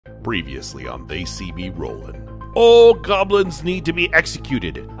Previously on They See Me Rollin'. All goblins need to be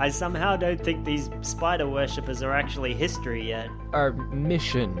executed. I somehow don't think these spider worshippers are actually history yet. Our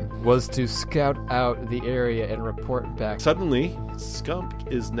mission was to scout out the area and report back. Suddenly, Skumk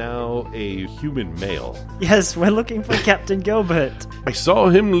is now a human male. Yes, we're looking for Captain Gilbert. I saw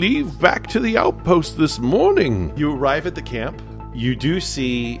him leave back to the outpost this morning. You arrive at the camp. You do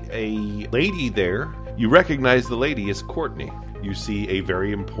see a lady there. You recognize the lady as Courtney. You see a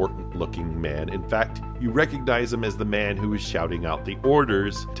very important-looking man. In fact, you recognize him as the man who is shouting out the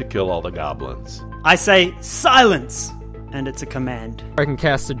orders to kill all the goblins. I say, silence! And it's a command. I can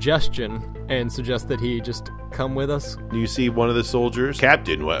cast suggestion and suggest that he just come with us. You see one of the soldiers.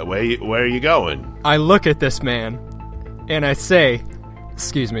 Captain, where are you going? I look at this man, and I say,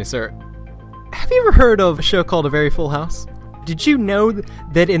 excuse me, sir, have you ever heard of a show called A Very Full House? Did you know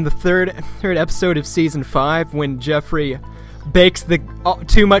that in the third episode of Season 5, when Jeffrey bakes the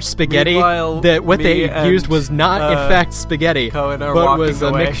too much spaghetti, that what they used was not in fact spaghetti, but was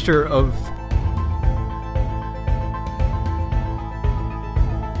a mixture of...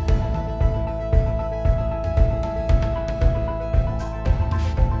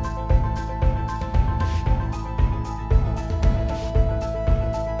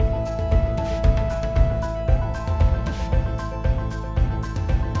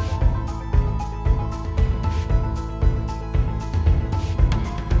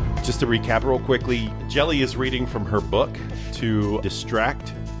 Just to recap real quickly, Jelly is reading from her book to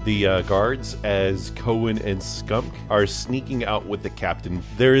distract the guards as Coen and Skumk are sneaking out with the captain.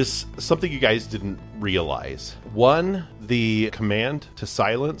 There is something you guys didn't realize. One, the command to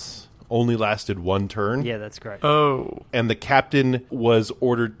silence only lasted one turn. Yeah, that's correct. Oh. And the captain was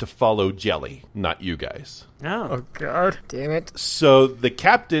ordered to follow Jelly, not you guys. Oh, God. Damn it. So the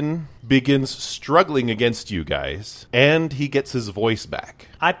captain begins struggling against you guys, and he gets his voice back.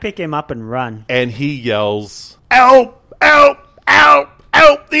 I pick him up and run. And he yells, "Help! Help! Help!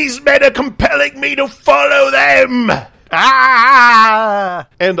 Help! These men are compelling me to follow them!" Ah!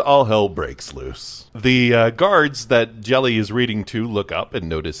 And all hell breaks loose. The guards that Jelly is reading to look up and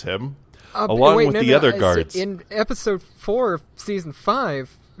notice him, along with the other guards. In episode 4 of season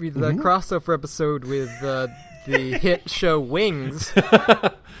 5, the crossover episode with the hit show Wings.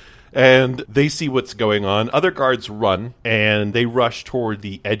 And they see what's going on. Other guards run, and they rush toward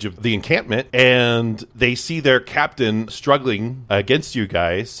the edge of the encampment, and they see their captain struggling against you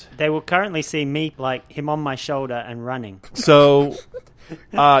guys. They will currently see me, like, him on my shoulder and running. So,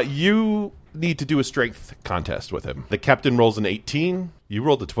 you need to do a strength contest with him. The captain rolls an 18. You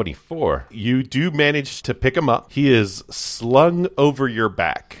rolled a 24. You do manage to pick him up. He is slung over your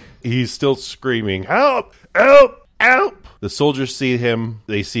back. He's still screaming, "Help! Help! Help!" The soldiers see him.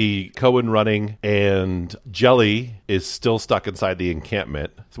 They see Coen running, and Jelly is still stuck inside the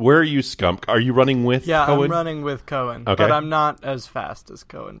encampment. Where are you, Skumk? Are you running with Coen? Yeah, I'm running with Coen, okay. But I'm not as fast as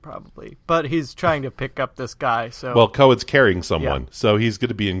Coen, probably. But he's trying to pick up this guy, so... Well, Coen's carrying someone, so he's going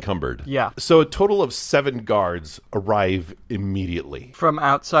to be encumbered. Yeah. So a total of 7 guards arrive immediately. From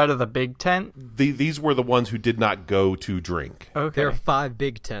outside of the big tent? These were the ones who did not go to drink. Okay. There are 5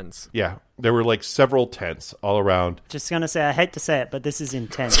 big tents. Yeah. There were like several tents all around. Just gonna say, I hate to say it, but this is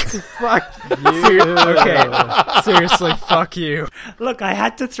intense. Fuck you. Okay, seriously, fuck you. Look, I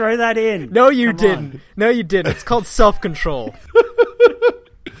had to throw that in. No, you Come didn't. on. No, you didn't. It's called self-control.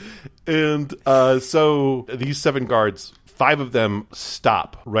 And so these 7 guards, 5 of them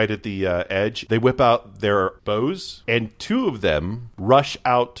stop right at the edge. They whip out their bows, and 2 of them rush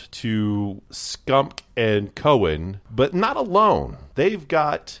out to Skumk and Coen, but not alone. They've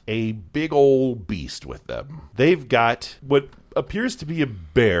got a big old beast with them. They've got what appears to be a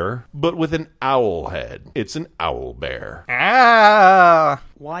bear, but with an owl head. It's an owl bear. Ah!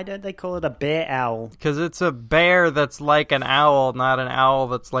 Why don't they call it a bear owl? Because it's a bear that's like an owl, not an owl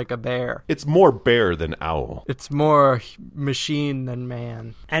that's like a bear. It's more bear than owl. It's more machine than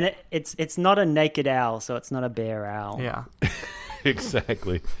man. And it's not a naked owl, so it's not a bear owl. Yeah.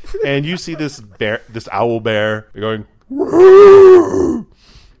 Exactly. And you see this owl bear going...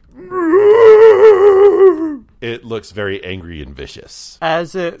 It looks very angry and vicious.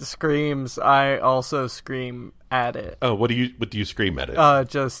 As it screams, I also scream at it. Oh, what do you scream at it?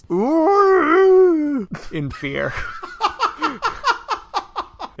 Just "Ooh," in fear.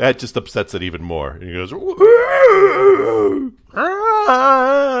 That just upsets it even more. And he goes, "Woo!"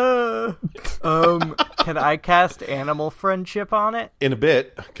 Can I cast animal friendship on it? In a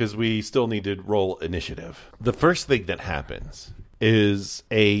bit, because we still need to roll initiative. The first thing that happens is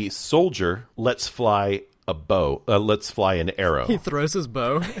a soldier lets fly a bow. Let's fly an arrow. He throws his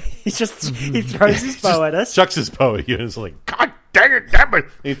bow. He throws his bow at us. Chucks his bow at you and is like, God dang it, damn it.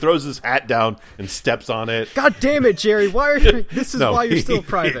 And he throws his hat down and steps on it. God damn it, Jerry! Why are you? This is why you're still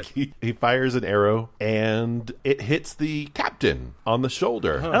private. He fires an arrow, and it hits the captain on the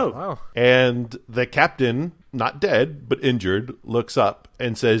shoulder. Oh. Wow. And the captain, not dead, but injured, looks up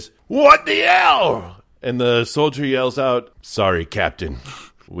and says, "What the hell?" And the soldier yells out, "Sorry, Captain.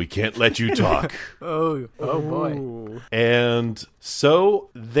 We can't let you talk." Oh boy. And so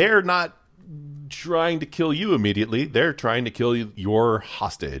they're not trying to kill you immediately. They're trying to kill your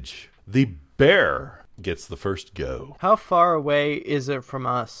hostage. The bear gets the first go. How far away is it from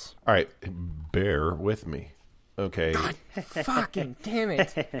us? All right, bear with me. Okay. Fucking damn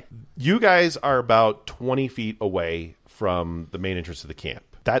it! You guys are about 20 feet away from the main entrance of the camp.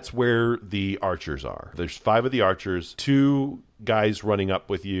 That's where the archers are. There's 5 of the archers, 2 guys running up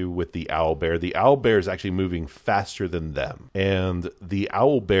with you with the owl bear. The owl bear is actually moving faster than them. And the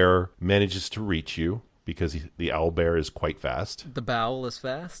owl bear manages to reach you because the owl bear is quite fast. The bowel is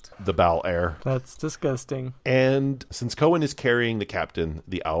fast. The bowel air. That's disgusting. And since Coen is carrying the captain,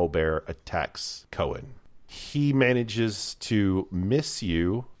 the owl bear attacks Coen. He manages to miss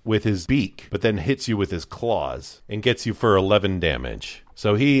you with his beak, but then hits you with his claws and gets you for 11 damage.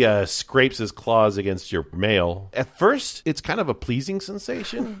 So he scrapes his claws against your mail. At first, it's kind of a pleasing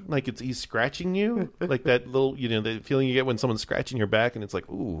sensation. Like he's scratching you. Like that little, the feeling you get when someone's scratching your back and it's like,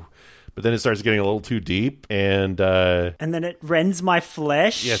 ooh. But then it starts getting a little too deep, and then it rends my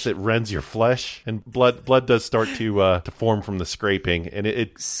flesh. Yes, it rends your flesh, and blood does start to form from the scraping, and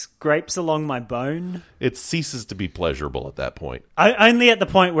it scrapes along my bone. It ceases to be pleasurable at that point. Only at the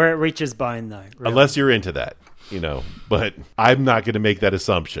point where it reaches bone, though. Really. Unless you're into that, But I'm not going to make that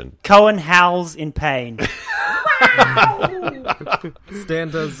assumption. Coen howls in pain. Stan,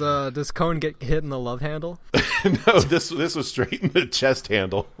 does Coen get hit in the love handle? No, this was straight in the chest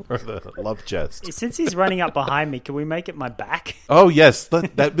handle, or the love chest. Since he's running up behind me, can we make it my back? Oh yes,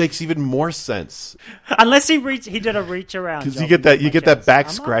 that makes even more sense. Unless he did a reach around. Because you get that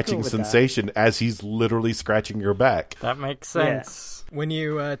back scratching sensation as he's literally scratching your back. That makes sense. Yeah. When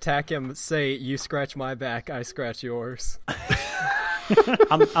you attack him, say, "You scratch my back, I scratch yours."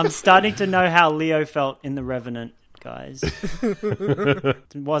 I'm starting to know how Leo felt in The Revenant, guys. It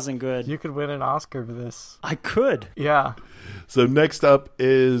wasn't good. You could win an Oscar for this. I could. Yeah. So next up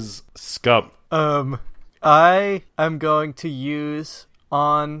is Skumk. I am going to use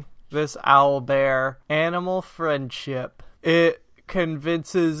on this owl bear animal friendship. It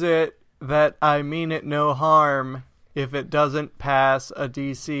convinces it that I mean it no harm if it doesn't pass a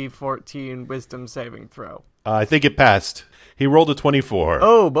DC 14 wisdom saving throw. I think it passed. He rolled a 24.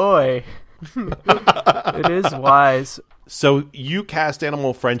 Oh boy. It is wise. So you cast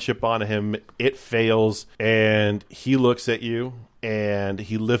animal friendship on him. It fails, and he looks at you, and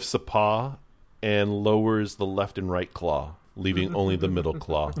he lifts a paw and lowers the left and right claw, leaving only the middle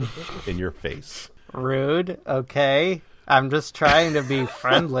claw in your face. Rude. Okay. I'm just trying to be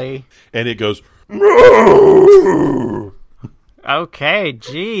friendly. And it goes, okay,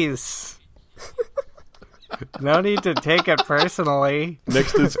 jeez. No need to take it personally.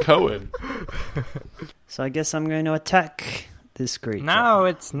 Next is Coen. So I guess I'm going to attack this creature. No,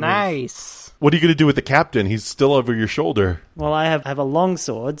 it's nice. What are you going to do with the captain? He's still over your shoulder. Well, I have a long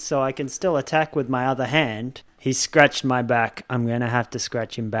sword, so I can still attack with my other hand. He scratched my back. I'm going to have to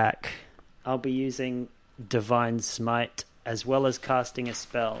scratch him back. I'll be using Divine Smite, as well as casting a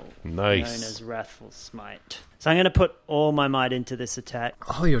spell known as Wrathful Smite. So I'm going to put all my might into this attack.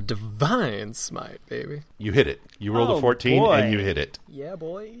 Oh, your divine smite, baby. You hit it. You rolled a 14 boy. and you hit it. Yeah,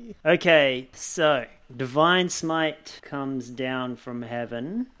 boy. Okay, so Divine Smite comes down from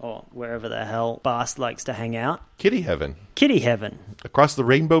heaven, or wherever the hell Bast likes to hang out. Kitty heaven. Kitty heaven. Across the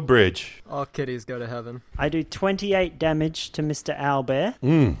Rainbow Bridge. All kitties go to heaven. I do 28 damage to Mr.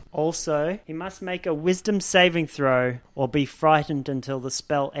 Owlbear. Also, he must make a wisdom saving throw or be frightened until the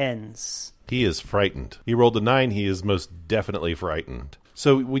spell ends. He is frightened. He rolled a 9. He is most definitely frightened.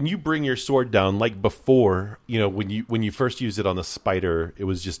 So when you bring your sword down, like before, when you first used it on the spider, it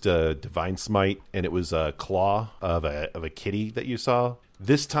was just a divine smite, and it was a claw of a kitty that you saw.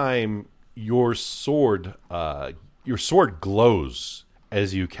 This time, your sword glows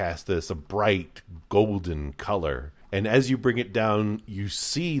as you cast this, a bright golden color. And as you bring it down, you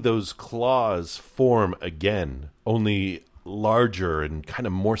see those claws form again, only larger and kind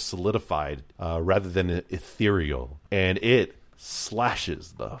of more solidified rather than ethereal. And it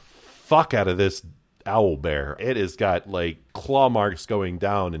slashes the fuck out of this owl bear. It has got claw marks going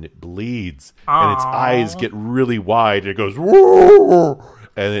down, and it bleeds. Aww. And its eyes get really wide. And it goes, whoa!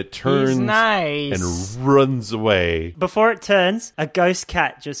 And it turns and runs away. Before it turns, a ghost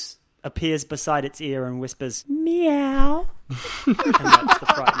cat just appears beside its ear and whispers, meow. And that's the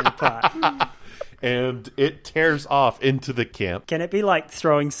frightening part. And it tears off into the camp. Can it be like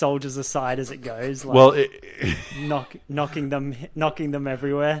throwing soldiers aside as it goes? Like Well, knocking them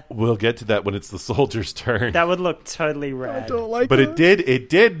everywhere. we'll get to that when it's the soldiers' turn. That would look totally rad. But it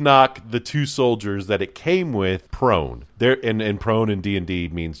did knock the two soldiers that it came with prone. And prone in D&D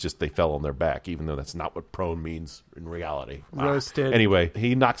means just they fell on their back, even though that's not what prone means in reality. Roasted. Anyway,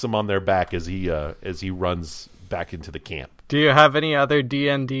 he knocks them on their back as he runs back into the camp. Do you have any other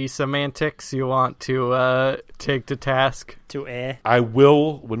D&D semantics you want to take to task? To air. I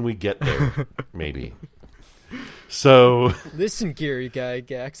will when we get there, maybe. So, Listen, Gary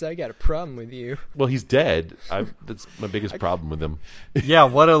Gygax, I got a problem with you. well, he's dead. That's my biggest problem with him. Yeah,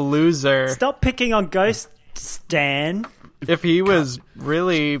 what a loser. Stop picking on Ghost, Stan. If he was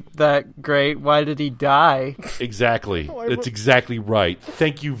really that great, why did he die? Exactly. That's exactly right.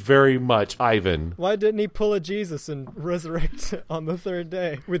 Thank you very much, Ivan. Why didn't he pull a Jesus and resurrect on the third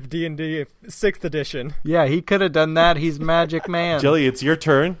day with D&D 6th edition? Yeah, he could have done that. He's Magic Man. Jelly, it's your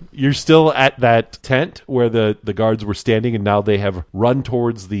turn. You're still at that tent where the guards were standing, and now they have run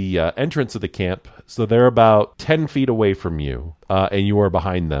towards the entrance of the camp. So they're about 10 feet away from you, and you are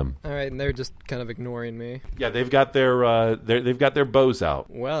behind them. All right, and they're just kind of ignoring me. Yeah, they've got their bows out.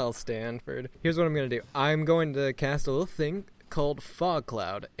 Well, Stanford, here's what I'm going to do. I'm going to cast a little thing called Fog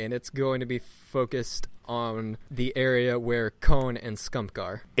Cloud, and it's going to be focused on the area where Coen and Skumk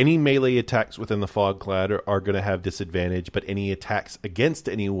are. Any melee attacks within the fog cloud are going to have disadvantage, but any attacks against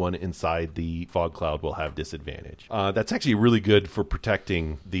anyone inside the fog cloud will have disadvantage. That's actually really good for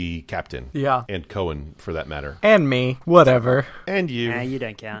protecting the captain. Yeah. And Coen, for that matter. And me. Whatever. And you. Nah, you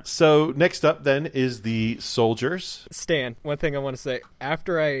don't count. So next up then is the soldiers. Stan, one thing I want to say.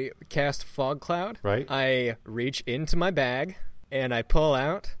 After I cast Fog Cloud, Right. I reach into my bag, and I pull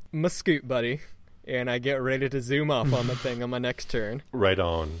out my Scoot Buddy, and I get ready to zoom off on the thing on my next turn. Right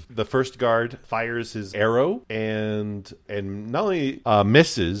on. The first guard fires his arrow and not only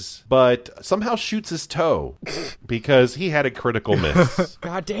misses, but somehow shoots his toe because he had a critical miss.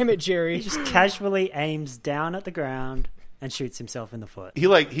 God damn it, Jerry. He just casually aims down at the ground and shoots himself in the foot.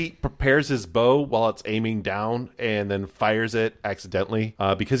 He prepares his bow while it's aiming down and then fires it accidentally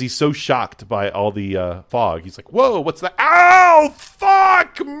because he's so shocked by all the fog. He's like, "Whoa, what's that? Ow!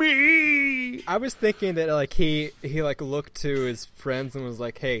 Fuck me!" I was thinking that like he looked to his friends and was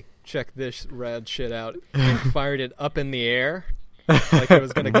like, "Hey, check this rad shit out," and fired it up in the air. Like it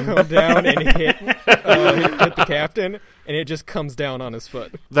was going to come down and hit the captain, and it just comes down on his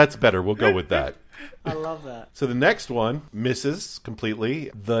foot. That's better. We'll go with that. I love that. So the next one misses completely.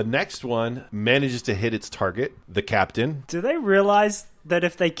 The next one manages to hit its target, the captain. Do they realize that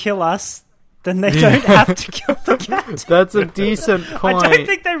if they kill us, then they don't have to kill the captain? That's a decent point. I don't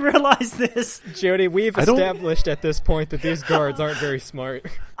think they realize this. Jody, we've established at this point that these guards aren't very smart.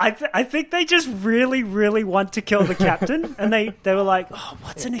 I think they just really, really want to kill the captain, and they were like, "Oh,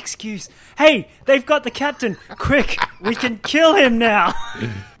 what's an excuse? Hey, they've got the captain. Quick, we can kill him now."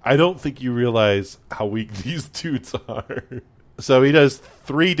 I don't think you realize how weak these dudes are. So he does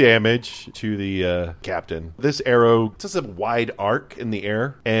 3 damage to the captain. This arrow does a wide arc in the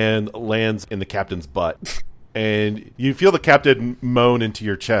air and lands in the captain's butt. And you feel the captain moan into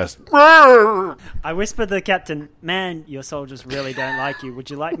your chest. I whisper to the captain, "Man, your soldiers really don't like you. Would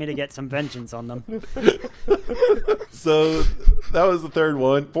you like me to get some vengeance on them?" So that was the third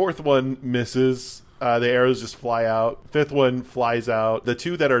one. Fourth one misses. The arrows just fly out. Fifth one flies out. The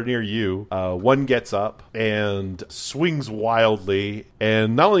 2 that are near you, one gets up and swings wildly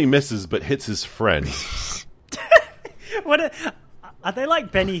and not only misses but hits his friend. Are they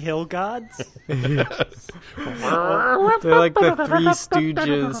like Benny Hill guards? They're like the Three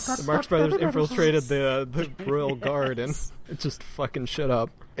Stooges. The Marx Brothers infiltrated the Royal Guard and just fucking shut up.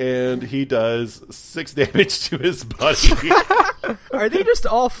 And he does 6 damage to his buddy. Are they just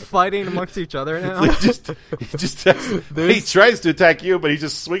all fighting amongst each other now? He tries to attack you, but he's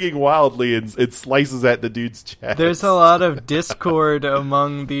just swinging wildly and it slices at the dude's chest. There's a lot of discord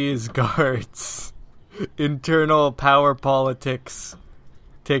among these guards. Internal power politics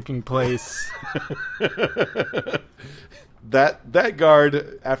taking place. That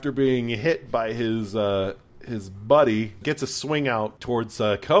guard, after being hit by his buddy, gets a swing out towards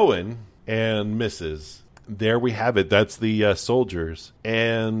Coen and misses. There we have it. That's the soldiers.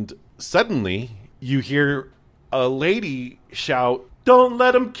 And suddenly, you hear a lady shout, "Don't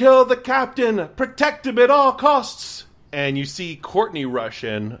let him kill the captain! Protect him at all costs!" And you see Courtney rush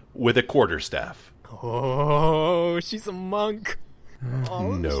in with a quarterstaff. Oh, she's a monk.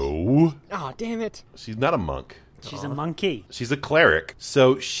 Oh, No. oh, damn it. She's not a monk. She's a monkey. She's a cleric.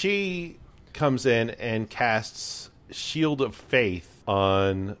 So she comes in and casts Shield of Faith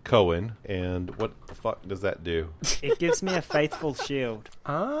on Coen, and what the fuck does that do? It gives me a faithful shield.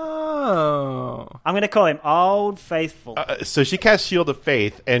 Oh. I'm going to call him Old Faithful. So she casts Shield of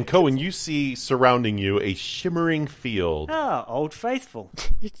Faith, and Coen, you see surrounding you a shimmering field. Oh, Old Faithful.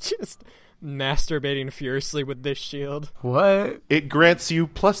 You're just masturbating furiously with this shield. What? It grants you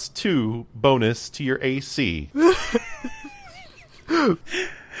 +2 bonus to your AC.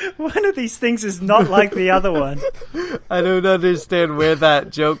 One of these things is not like the other one. I don't understand where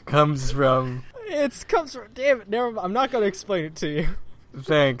that joke comes from. It comes from... Damn it, I'm not going to explain it to you.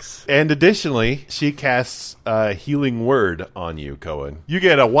 Thanks. And additionally, she casts a Healing Word on you, Coen. You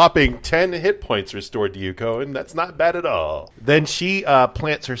get a whopping 10 hit points restored to you, Coen. That's not bad at all. Then she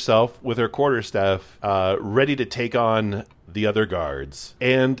plants herself with her quarterstaff, ready to take on the other guards.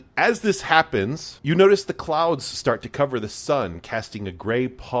 And as this happens, you notice the clouds start to cover the sun, casting a gray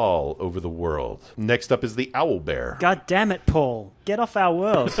pall over the world. Next up is the owlbear. God damn it, Paul. Get off our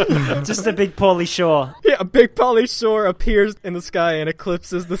world. Just a big Pauly Shore. Yeah, a big Pauly Shore appears in the sky and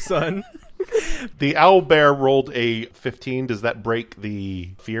eclipses the sun. The owlbear rolled a 15. Does that break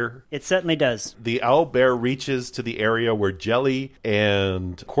the fear? It certainly does. The owlbear reaches to the area where Jelly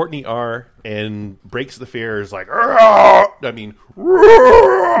and Courtney are and breaks the fear. Is like, "Arrgh!" I mean,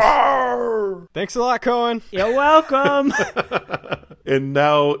 "Roar!" Thanks a lot, Coen. You're welcome. And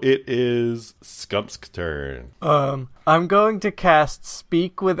now it is Skunk's turn. I'm going to cast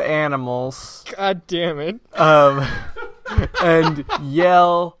Speak with Animals, God damn it. and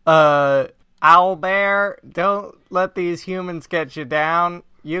yell, Owlbear, don't let these humans get you down.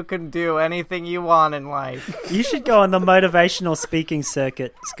 You can do anything you want in life. You should go on the motivational speaking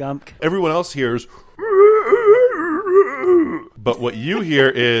circuit, Skumk. Everyone else hears, but what you hear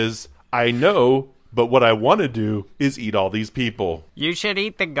is, I know, but what I want to do is eat all these people. You should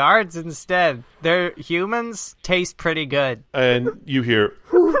eat the guards instead. Their humans taste pretty good. And you hear,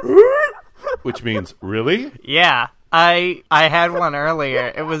 which means, really? Yeah, I had one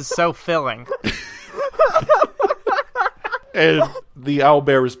earlier. It was so filling. And the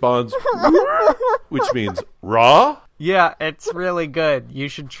owlbear responds, which means, raw? Yeah, it's really good. You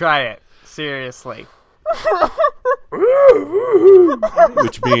should try it. Seriously.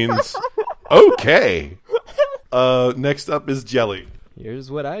 Which means, okay. Next up is Jelly. Here's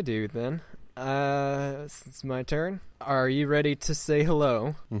what I do, then. It's my turn. Are you ready to say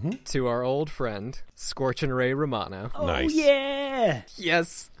hello to our old friend, Scorchin' Ray Romano? Nice. Oh, yeah.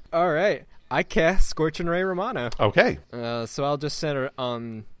 Yes. All right. I cast Scorchin' Ray Romano. Okay. So I'll just center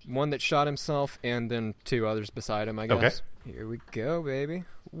on one that shot himself and then two others beside him, I guess. Okay. Here we go, baby.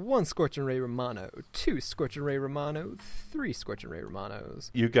 1 Scorchin' Ray Romano, 2 Scorchin' Ray Romano, 3 Scorchin' Ray Romanos.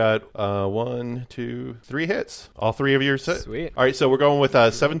 You got 1, 2, 3 hits. All 3 of yours. Sweet. All right, so we're going with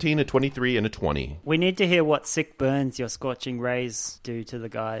 17, a 23, and a 20. We need to hear what sick burns your scorching rays do to the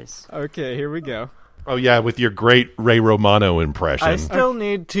guys. Okay, here we go. Oh, yeah, with your great Ray Romano impression. I still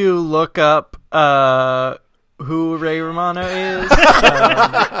need to look up who Ray Romano is,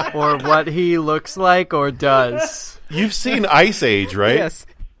 or what he looks like or does. You've seen Ice Age, right? Yes.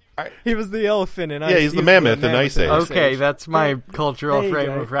 He was the elephant in Ice Yeah, he's the mammoth in Ice Age. Okay, that's my cultural There you frame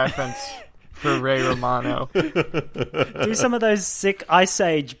go. of reference for Ray Romano. Do some of those sick Ice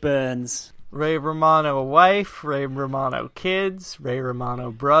Age burns. Ray Romano wife, Ray Romano kids, Ray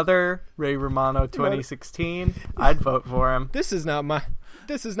Romano brother, Ray Romano 2016. I'd vote for him. This is not my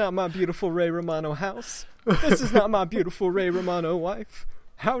beautiful Ray Romano house. This is not my beautiful Ray Romano wife.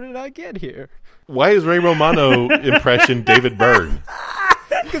 How did I get here? Why is Ray Romano impression David Byrne?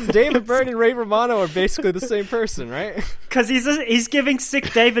 Because David Byrne and Ray Romano are basically the same person, right? Because he's giving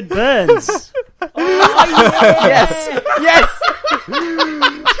sick David Burns. Yes! Yes!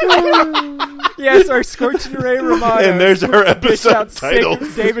 Yes, our Scorchin' Ray Romano. And there's our episode out sick title.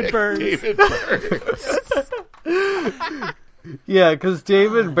 David Byrne. David Byrne. Yeah, because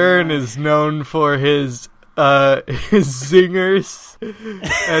David Byrne is known for his zingers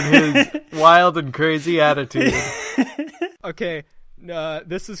and his wild and crazy attitude. Okay,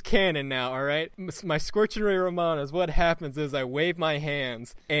 this is canon now, all right? My Scorchin' Ray Romanos, what happens is I wave my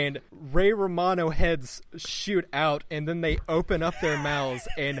hands, and Ray Romano heads shoot out, and then they open up their mouths,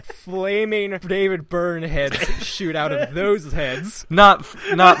 and flaming David Byrne heads shoot out of those heads. Not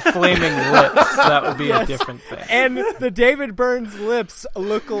flaming lips. That would be Yes. a different thing. And the David Byrne's lips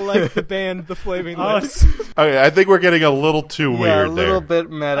look like the band The Flaming Lips. Okay, I think we're getting a little too Yeah, weird a little there.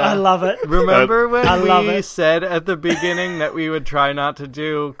 bit meta. I love it. Remember when I love we it. said at the beginning that we would try not to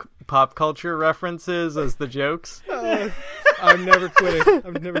do pop culture references as the jokes? I'm never quitting.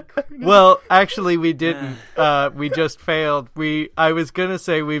 I'm never quitting. Well, actually, we didn't. We just failed. I was gonna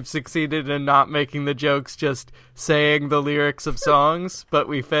say we've succeeded in not making the jokes, just saying the lyrics of songs, but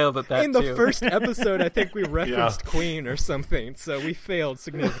we failed at that In too. the first episode, I think we referenced Queen or something, so we failed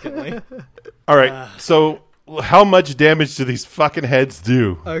significantly. All right, so how much damage do these fucking heads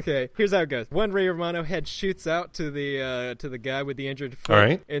do? Okay, here's how it goes. One Ray Romano head shoots out to the guy with the injured foot, All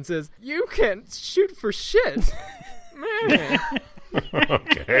right. and says, "You can't shoot for shit, man."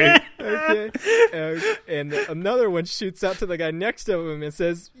 Okay. Okay. And another one shoots out to the guy next to him and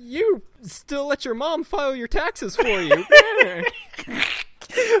says, "You still let your mom file your taxes for you."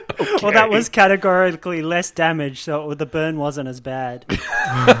 Well, that was categorically less damage, so the burn wasn't as bad.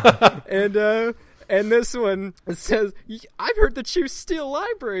 And this one says, "I've heard that you steal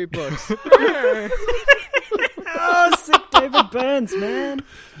library books." Oh, sick David Burns, man.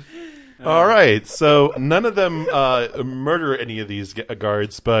 All right, so none of them murder any of these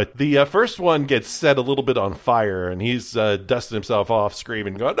guards, but the first one gets set a little bit on fire, and he's dusting himself off,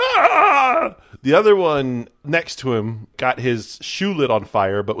 screaming, going, "Ah!" The other one next to him got his shoe lid on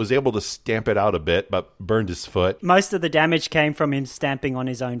fire, but was able to stamp it out a bit, but burned his foot. Most of the damage came from him stamping on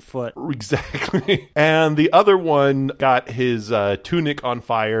his own foot. Exactly. And the other one got his tunic on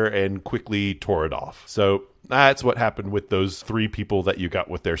fire and quickly tore it off. So that's what happened with those three people that you got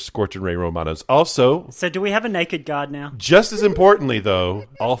with their Scorchin' Ray Romanos. Also, So do we have a naked guard now? just as importantly, though,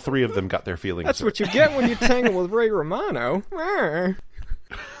 all three of them got their feelings That's hurt. what you get when you tangle with Ray Romano.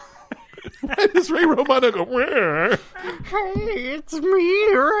 Why does Ray Romano go, "Where?" Hey, it's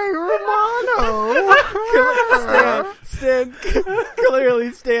me, Ray Romano. Stan,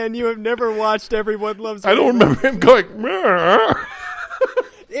 clearly, Stan, you have never watched Everyone Loves I don't remember him going, "Where?"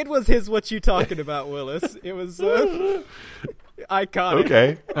 It was his What You Talking About, Willis. It was iconic.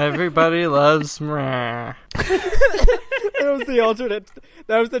 Okay. Everybody loves meh. It was the alternate.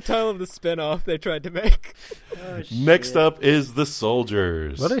 That was the title of the spinoff they tried to make. Oh, shit. Next up is the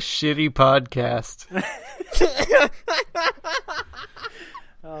soldiers. What a shitty podcast.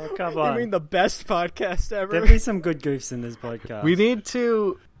 Oh, come You on. mean the best podcast ever? There'll be some good goofs in this podcast. We need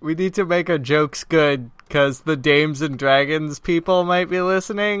to make our jokes good, because the Dames and Dragons people might be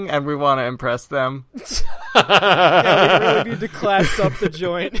listening, and we want to impress them. Yeah, we really need to class up the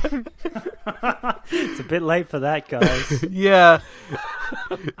joint. It's a bit late for that, guys. Yeah,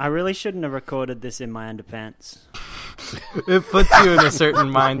 I really shouldn't have recorded this in my underpants. it puts you in a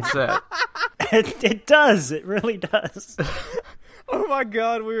certain mindset. It does. It really does. Oh my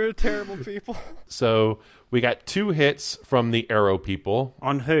god, we were terrible people. So we got 2 hits from the arrow people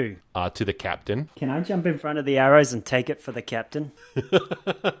On who? to the captain. Can I jump in front of the arrows and take it for the captain?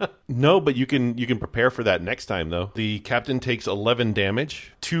 No, but you can prepare for that next time, though. The captain takes 11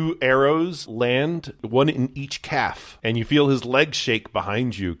 damage. 2 arrows land, 1 in each calf. And you feel his legs shake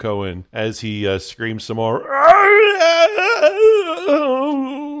behind you, Coen, as he screams some more.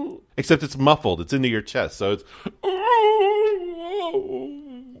 Except it's muffled. It's into your chest, so it's...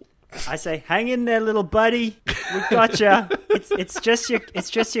 I say, hang in there, little buddy. We gotcha. It's just your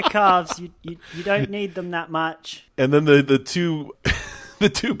calves. You don't need them that much. And then the two the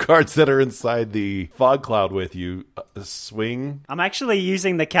 2 cards that are inside the fog cloud with you swing. I'm actually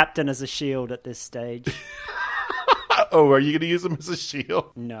using the captain as a shield at this stage. Oh, are you going to use them as a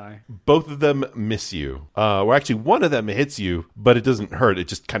shield? No. Both of them miss you. Well, actually, one of them hits you, but it doesn't hurt. It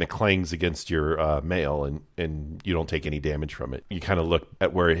just kind of clangs against your mail, and you don't take any damage from it. You kind of look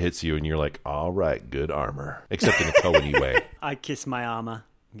at where it hits you, and you're like, all right, good armor. Except in a Coen way. I kiss my armor.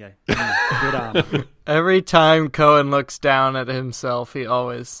 Okay. Good armor. Every time Coen looks down at himself, he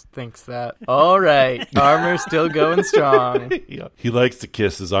always thinks that. All right, armor's still going strong. Yeah. He likes to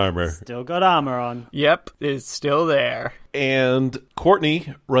kiss his armor. Still got armor on. Yep, it's still there. And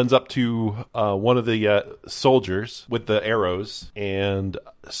Courtney runs up to one of the soldiers with the arrows and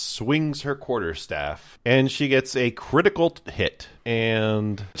swings her quarterstaff. And she gets a critical hit.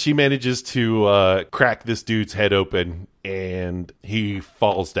 And she manages to crack this dude's head open, and he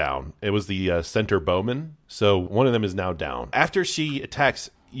falls down. It was the center bowman. So one of them is now down. After she attacks,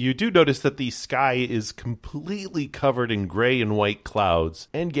 you do notice that the sky is completely covered in gray and white clouds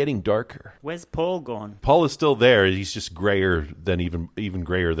and getting darker. Where's Paul gone? Paul is still there. He's just grayer than even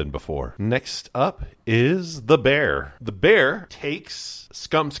grayer than before. Next up is the bear. The bear takes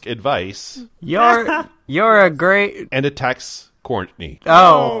Skunk's advice You're a great... and attacks Courtney.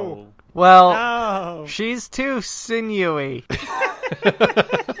 Oh. Well, Oh. she's too sinewy.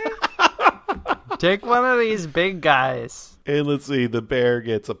 Take one of these big guys. And let's see, the bear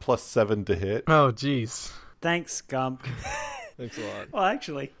gets a +7 to hit. Oh, jeez. Thanks, Skumk. Thanks a lot. Well,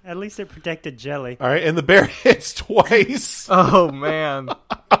 actually, at least it protected Jelly. All right, and the bear hits twice. Oh, man.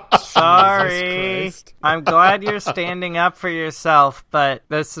 Sorry. Christ. I'm glad you're standing up for yourself, but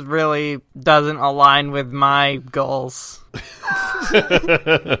this really doesn't align with my goals.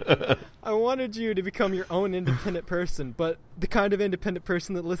 I wanted you to become your own independent person, but the kind of independent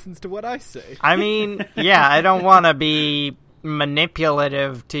person that listens to what I say. I mean, yeah, I don't want to be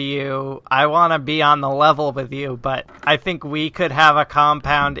manipulative to you. I want to be on the level with you, but I think we could have a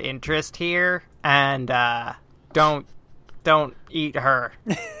compound interest here, and don't eat her.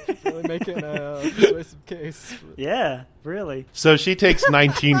 Really making a persuasive case. Yeah, really. So she takes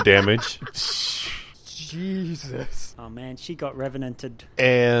 19 damage, Jesus. Oh man, she got revenanted.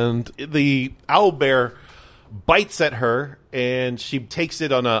 and the owlbear bites at her, and she takes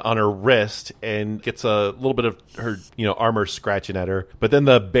it on her wrist and gets a little bit of her armor scratching at her. But then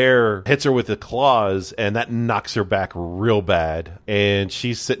the bear hits her with the claws, and that knocks her back real bad. And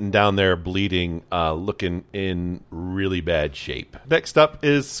she's sitting down there bleeding, looking in really bad shape. Next up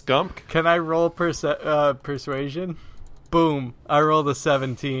is Skumk. Can I roll persuasion? Boom. I rolled a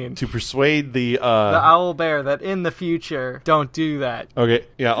 17. To persuade the The owl bear that in the future, don't do that. okay,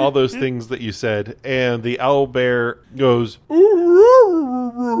 yeah, all those things that you said, and the owl bear goes,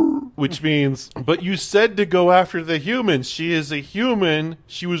 which means, but you said to go after the humans. She is a human.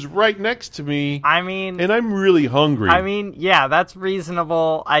 She was right next to me, I mean, and I'm really hungry. yeah, that's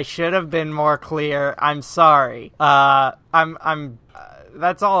reasonable. I should have been more clear. I'm sorry.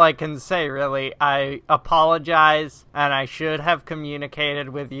 That's all I can say, really. I apologize, and I should have communicated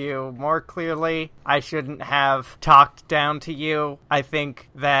with you more clearly. I shouldn't have talked down to you. I think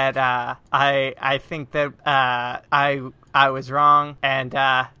that I was wrong, and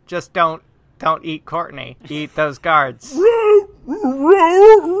just don't eat Courtney. Eat those guards.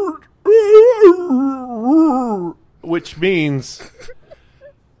 Which means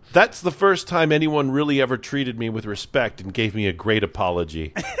that's the first time anyone really ever treated me with respect and gave me a great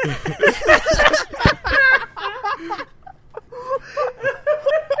apology.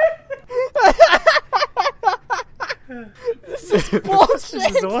 This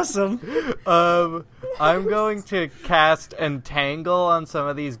is awesome. I'm going to cast Entangle on some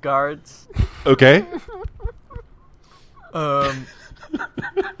of these guards. Okay.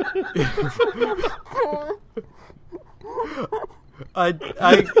 I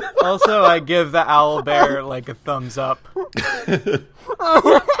give the owl bear like a thumbs up.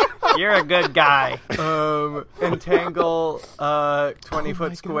 You're a good guy. Entangle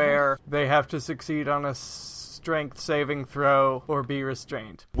 20-foot square. They have to succeed on a strength saving throw or be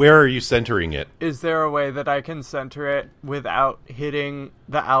restrained. Where are you centering it? Is there a way that I can center it without hitting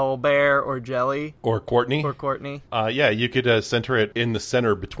the owl bear or Jelly Or Courtney? or Courtney? Yeah, you could center it in the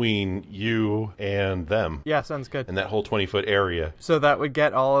center between you and them. Yeah, sounds good. In that whole 20-foot area. So that would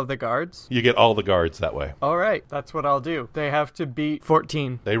get all of the guards? You get all the guards that way. All right, that's what I'll do. They have to beat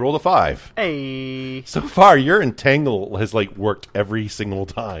 14. They rolled a 5. Hey, So far, your entangle has worked every single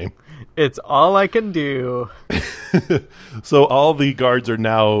time. it's all I can do. So all the guards are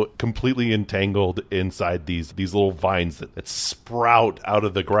now completely entangled inside these little vines that sprout out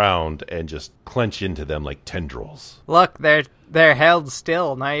of the ground and just clench into them like tendrils. Look, they're held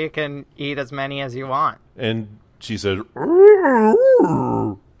still. Now you can eat as many as you want. And she said,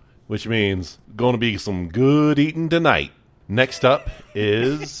 which means going to be some good eating tonight. Next up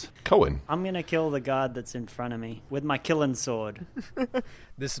is Coen. I'm gonna kill the guard that's in front of me with my killing sword.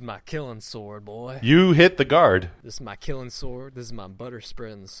 This is my killing sword, boy. You hit the guard. This is my killing sword. This is my butter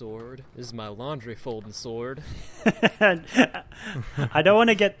spreading sword. This is my laundry folding sword. I don't want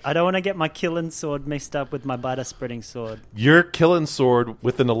to get my killing sword mixed up with my butter spreading sword. Your killing sword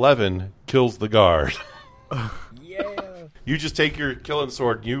with an 11 kills the guard. Yeah. You just take your killing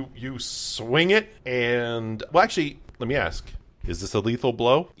sword, you swing it, and... Well, actually, let me ask. Is this a lethal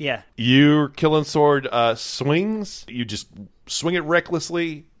blow? Yeah. Your killing sword swings. You just swing it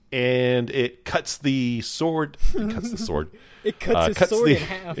recklessly, and it cuts the sword. It cuts the sword. It cuts his sword in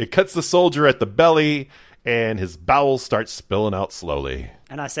half. It cuts the soldier at the belly, and his bowels start spilling out slowly.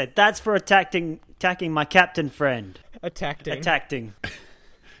 And I said, that's for attacking my captain friend. Attacking.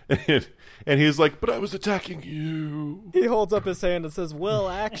 And he's like, but I was attacking you. He holds up his hand and says, well,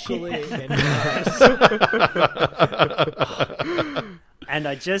 actually. And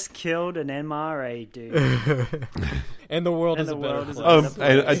I just killed an MRA dude. And the world And is the a better world is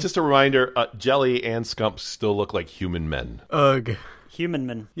place. And just a reminder, Jelly and Skump still look like human men. Ugh. Human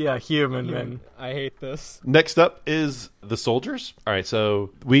man. Yeah, human men. I hate this. Next up is the soldiers. All right,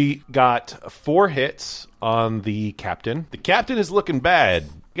 so we got 4 hits on the captain. The captain is looking bad.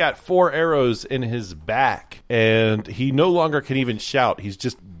 got 4 arrows in his back, and he no longer can even shout. He's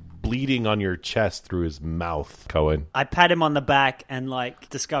just bleeding on your chest through his mouth, Coen. I pat him on the back and, like,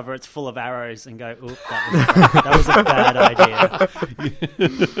 discover it's full of arrows and go, oop, that was a bad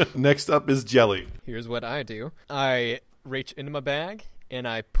idea. Next up is Jelly. Here's what I do. I reach into my bag, and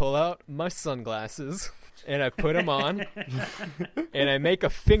I pull out my sunglasses, and I put them on, and I make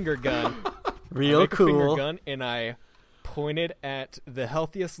a finger gun. Real cool. Finger gun, and I point it at the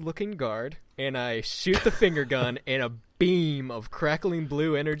healthiest looking guard, and I shoot the finger gun, and a beam of crackling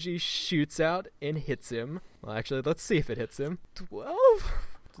blue energy shoots out and hits him. Well, actually, let's see if it hits him. 12?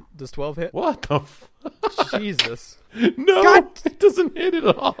 Does 12 hit? What the Jesus. No, God. It doesn't hit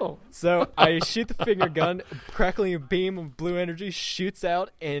at all. So I shoot the finger gun, crackling beam of blue energy shoots out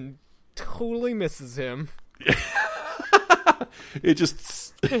and totally misses him. It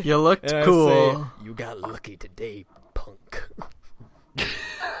just... You looked And cool. I say, you got lucky today, punk.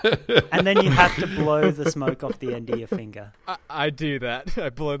 And then you have to blow the smoke off the end of your finger. I do that.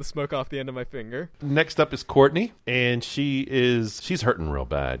 I blow the smoke off the end of my finger. Next up is Courtney, and she's hurting real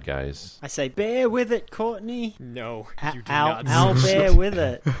bad, guys. I say, bear with it, Courtney. No, you do I'll not. bear with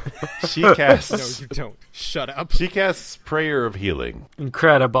it. She casts... No, you don't. Shut up. She casts Prayer of Healing.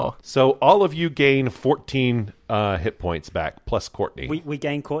 Incredible. So all of you gain 14 hit points back, plus Courtney. We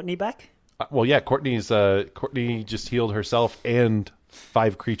gain Courtney back? Well, yeah, Courtney just healed herself and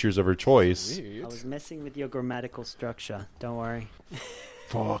 5 creatures of her choice. I was messing with your grammatical structure. Don't worry.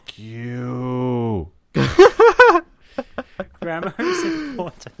 Fuck you. Grammar is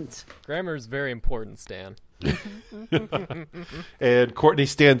important. Grammar is very important, Stan. And Courtney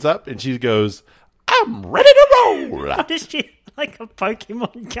stands up and she goes, I'm ready to roll. What is she, like a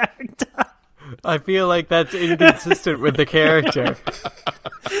Pokemon character? I feel like that's inconsistent with the character.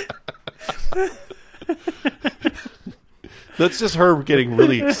 That's just her getting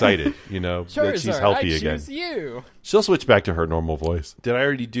really excited, that she's healthy I again. choose you. She'll switch back to her normal voice. Did I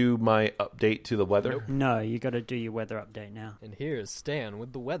already do my update to the weather? No, you got to do your weather update now. And here's Stan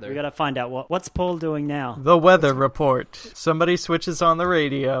with the weather. We got to find out what's Paul doing now. The weather report. Somebody switches on the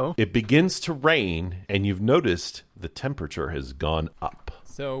radio. It begins to rain, and you've noticed the temperature has gone up.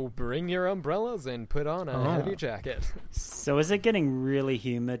 So bring your umbrellas and put on a heavy jacket. So is it getting really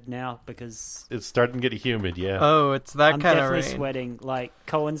humid now? Because It's starting to get humid, yeah. Oh, it's that I'm kind of definitely rain. sweating. Like,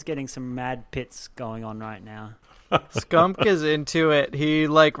 Coen's getting some mad pits going on right now. Skumk is into it. He,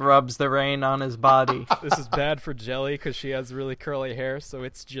 rubs the rain on his body. This is bad for Jelly because she has really curly hair, so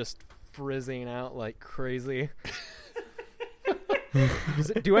it's just frizzing out like crazy.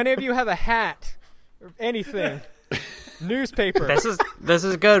 Do any of you have a hat? Or anything? Newspaper. This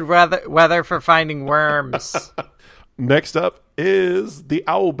is good weather for finding worms. Next up is the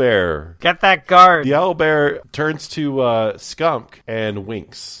owlbear. Get that guard. The owlbear turns to Skunk and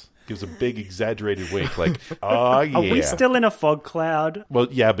winks. Gives a big exaggerated wink like, oh yeah. Are we still in a fog cloud? Well,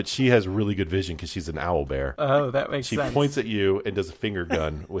 yeah, but she has really good vision because she's an owlbear. Oh, that makes She sense. points at you and does a finger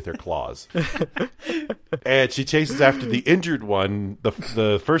gun with her claws. And she chases after the injured one,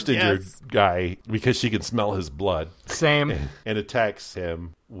 the first injured guy, because she can smell his blood. Same. And attacks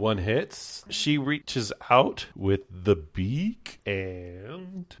him. One hits. She reaches out with the beak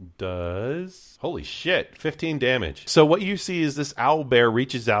and does... Holy shit, 15 damage. So what you see is this owlbear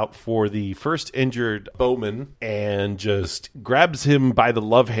reaches out for the first injured bowman and just grabs him by the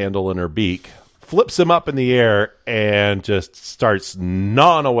love handle in her beak, flips him up in the air, and just starts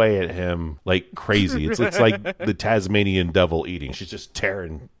gnawing away at him like crazy. It's like the Tasmanian devil eating. She's just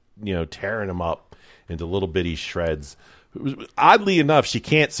tearing him up into little bitty shreds. Oddly enough, she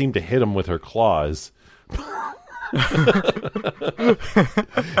can't seem to hit him with her claws.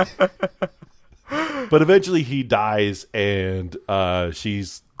 But eventually he dies, and Gross. she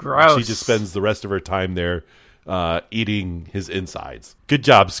just spends the rest of her time there eating his insides. Good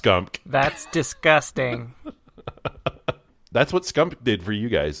job, Skunk. That's disgusting. That's what Skunk did for you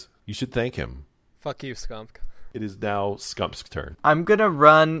guys. You should thank him. Fuck you, Skumk. It is now Skunk's turn. I'm gonna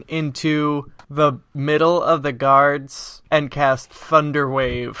run into the middle of the guards and cast Thunder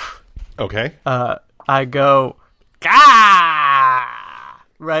Wave. Okay. I go, Gah!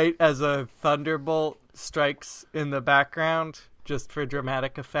 Right as a thunderbolt strikes in the background, just for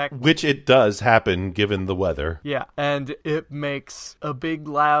dramatic effect. Which it does happen given the weather. Yeah, and it makes a big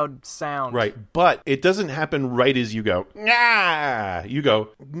loud sound. Right, but it doesn't happen right as you go, "Nyah!" You go,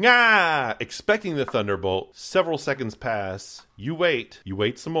 "Nyah!" expecting the thunderbolt. Several seconds pass. You wait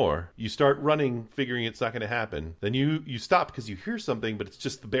some more. You start running, figuring it's not going to happen. Then you stop because you hear something, but it's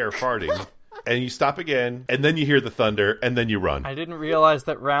just the bear farting. And you stop again, and then you hear the thunder, and then you run. I didn't realize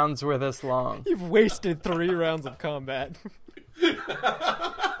that rounds were this long. You've wasted 3 rounds of combat.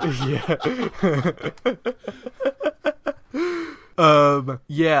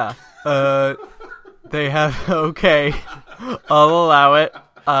 Yeah. Yeah. They have, okay. I'll allow it.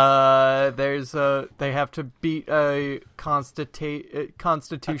 They have to beat a constitution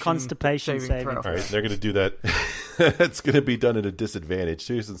saving throw. All right, they're going to do that. It's going to be done at a disadvantage,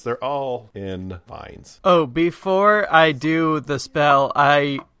 too, since they're all in vines. Oh, before I do the spell,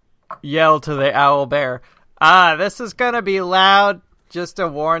 I yell to the owlbear, this is going to be loud. Just a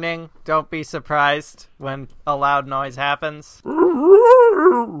warning. Don't be surprised when a loud noise happens.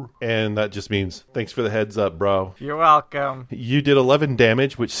 And that just means, thanks for the heads up, bro. You're welcome. You did 11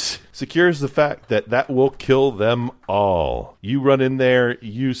 damage, which secures the fact that will kill them all. You run in there,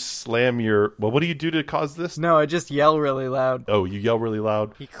 you slam your... Well, what do you do to cause this? No, I just yell really loud. Oh, you yell really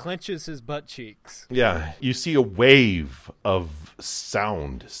loud? He clenches his butt cheeks. Yeah, you see a wave of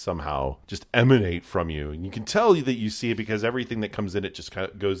sound somehow just emanate from you. And you can tell that you see it because everything that comes in it just kind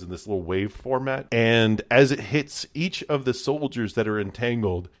of goes in this little wave format. And as it hits each of the soldiers that are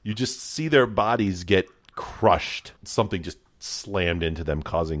entangled, you just see their bodies get crushed. Something just slammed into them,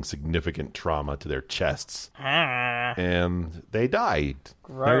 causing significant trauma to their chests. And they died.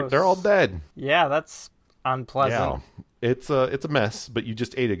 Gross. They're all dead. Yeah, that's unpleasant. Yeah. It's a mess, but you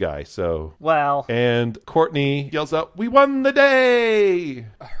just ate a guy, so... Well... And Courtney yells out, "We won the day!"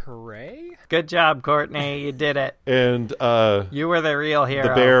 Hooray? Good job, Courtney. You did it. And you were the real hero.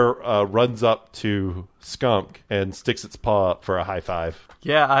 the bear runs up to Skumk and sticks its paw up for a high five.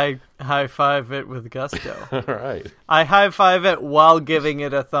 Yeah, I high-five it with gusto. All right. I high-five it while giving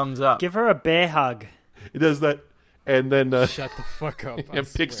it a thumbs up. Give her a bear hug. It does that, and then Shut the fuck up.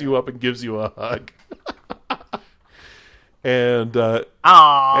 and picks you up and gives you a hug. And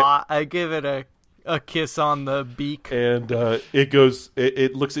I give it a kiss on the beak. And it goes.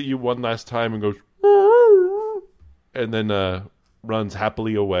 It looks at you one last time and goes, and then runs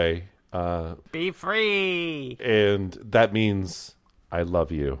happily away. Be free. And that means I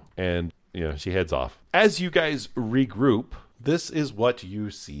love you. And she heads off. As you guys regroup, this is what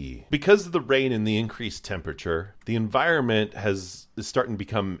you see. Because of the rain and the increased temperature, the environment is starting to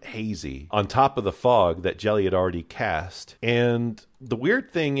become hazy on top of the fog that Jelly had already cast. And the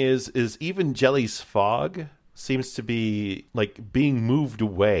weird thing is even Jelly's fog seems to be like being moved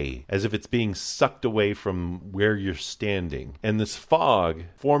away, as if it's being sucked away from where you're standing. And this fog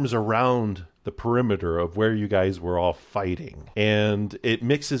forms around the perimeter of where you guys were all fighting, and it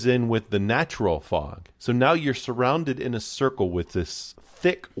mixes in with the natural fog. So now you're surrounded in a circle with this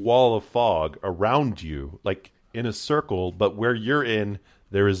thick wall of fog around you, like in a circle, but where you're in,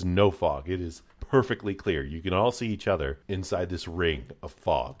 there is no fog. It is perfectly clear. You can all see each other inside this ring of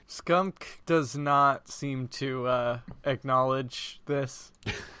fog. Skumk does not seem to acknowledge this.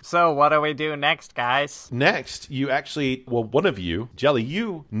 So what do we do next, guys? Next, you actually, one of you, Jelly,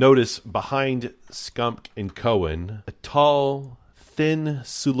 you notice behind Skumk and Coen a tall, thin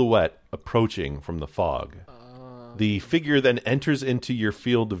silhouette approaching from the fog. The figure then enters into your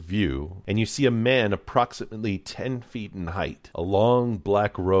field of view, and you see a man approximately 10 feet in height, a long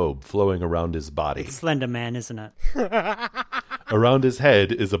black robe flowing around his body. It's Slender Man, isn't it? Around his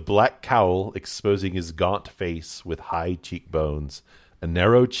head is a black cowl exposing his gaunt face with high cheekbones, a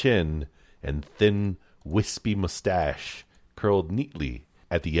narrow chin, and thin, wispy mustache curled neatly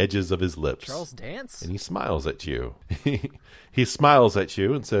at the edges of his lips. Charles Dance? And he smiles at you. He smiles at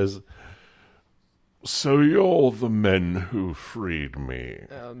you and says, "So you're the men who freed me.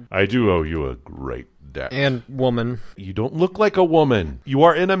 I do owe you a great debt." And woman. You don't look like a woman. You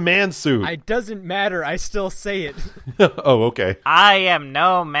are in a man suit. It doesn't matter. I still say it. Oh, okay. I am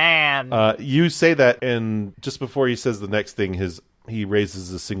no man. You say that, and just before he says the next thing, he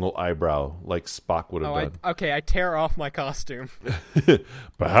raises a single eyebrow, like Spock would have done. I tear off my costume.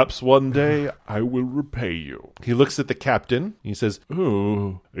 "Perhaps one day I will repay you." He looks at the captain. He says,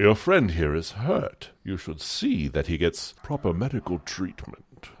 "Oh, your friend here is hurt. You should see that he gets proper medical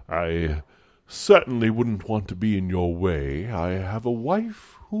treatment. I certainly wouldn't want to be in your way. I have a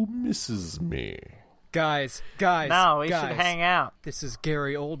wife who misses me." Guys. No, we should hang out. This is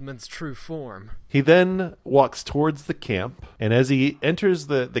Gary Oldman's true form. He then walks towards the camp, and as he enters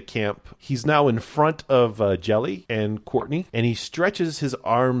the camp, he's now in front of Jelly and Courtney, and he stretches his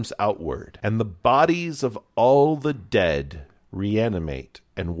arms outward, and the bodies of all the dead reanimate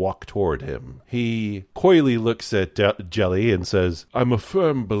and walk toward him. He coyly looks at Jelly and says, "I'm a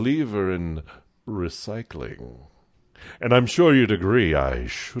firm believer in recycling, and I'm sure you'd agree I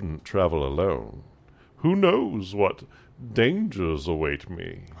shouldn't travel alone. Who knows what dangers await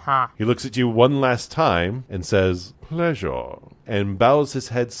me?" Huh. He looks at you one last time and says, "Pleasure." and bows his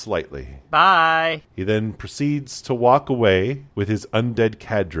head slightly. Bye. He then proceeds to walk away with his undead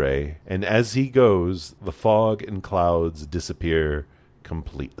cadre, and as he goes, the fog and clouds disappear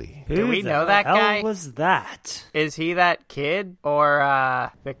completely. Do we Who know the that hell guy? was that? Is he that kid? Or,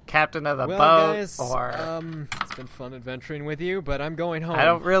 the captain of the Well, boat? guys, Or... it's been fun adventuring with you, but I'm going home. I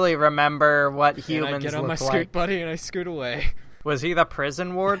don't really remember what and humans I get on look my like. scoot buddy and I scoot away. Was he the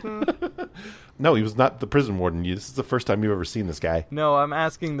prison warden? No, he was not the prison warden. This is the first time you've ever seen this guy. No, I'm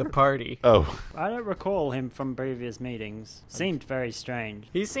asking the party. Oh, I don't recall him from previous meetings. Seemed very strange.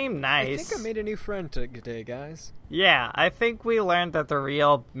 He seemed I nice. think I made a new friend today, guys. Yeah, I think we learned that the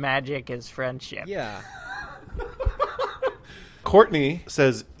real magic is friendship. Yeah. Courtney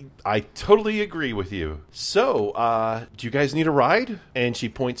says, I totally agree with you. So, do you guys need a ride? And she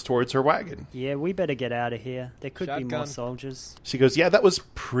points towards her wagon. Yeah, we better get out of here. There could be more Shotgun. soldiers. She goes, yeah, that was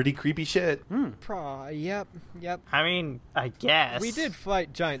pretty creepy shit. Yep. I mean, I guess. We did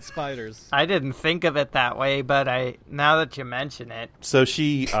fight giant spiders. I didn't think of it that way, but now that you mention it. So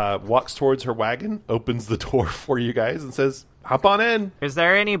she walks towards her wagon, opens the door for you guys, and says, hop on in. Is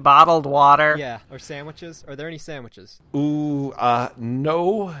there any bottled water? Yeah. Or sandwiches? Are there any sandwiches? Ooh,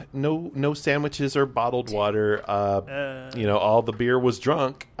 no sandwiches or bottled water. All the beer was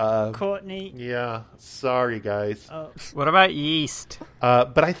drunk. Courtney. Yeah, sorry guys. What about yeast?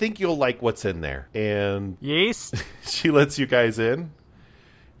 But I think you'll like what's in there. And Yeast? she lets you guys in.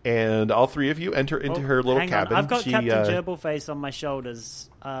 And all three of you enter into her little hang cabin. on. I've got She, Captain Gerbilface on my shoulders.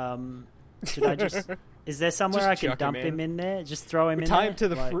 Should I just... Is there somewhere Just I can chuck dump him him in. in there? Just throw him in Tie there? him to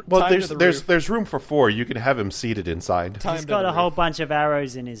the Like, Well, Time to the roof. there's room for 4. You can have him seated inside. Time he's to got the a whole roof. bunch of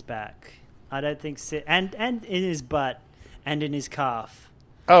arrows in his back. I don't think... And in his butt. And in his calf.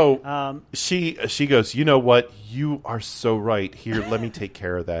 Oh, she goes, you know what? You are so right. Here, let me take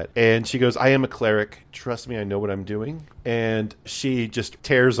care of that. And she goes, I am a cleric. Trust me, I know what I'm doing. And she just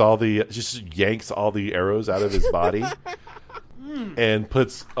just yanks all the arrows out of his body. And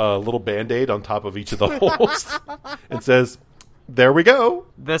puts a little Band-Aid on top of each of the holes. And says, there we go.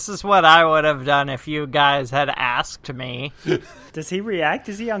 This is what I would have done if you guys had asked me. Does he react?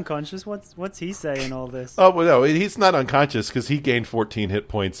 Is he unconscious? What's he saying all this? Oh, well, no, he's not unconscious because he gained 14 hit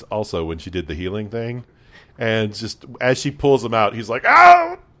points also when she did the healing thing. And just as she pulls him out, he's like,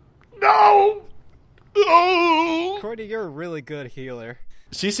 oh, no. Oh. Courtney, you're a really good healer.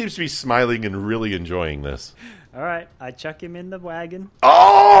 She seems to be smiling and really enjoying this. All right, I chuck him in the wagon.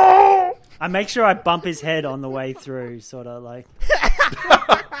 Oh! I make sure I bump his head on the way through, sort of like...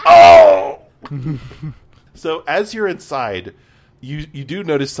 Oh! So as you're inside, you do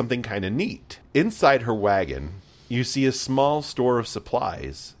notice something kind of neat. Inside her wagon, you see a small store of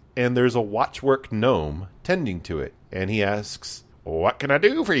supplies, and there's a watchwork gnome tending to it. And he asks, what can I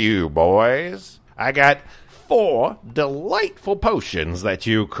do for you, boys? I got 4 delightful potions that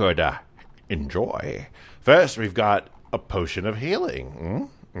you could enjoy. First, we've got a potion of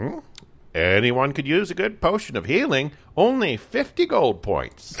healing. Anyone could use a good potion of healing. Only 50 gold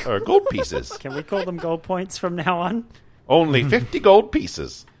points, or gold pieces. Can we call them gold points from now on? Only 50 gold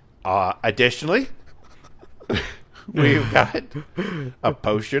pieces. Additionally, we've got a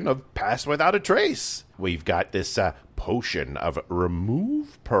potion of Pass Without a Trace. We've got this potion of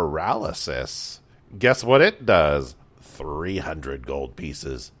Remove Paralysis. Guess what it does? 300 gold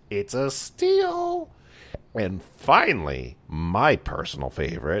pieces. It's a steal. And finally, my personal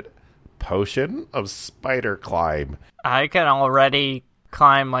favorite, Potion of Spider Climb. I can already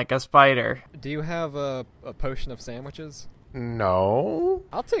climb like a spider. Do you have a potion of sandwiches? No.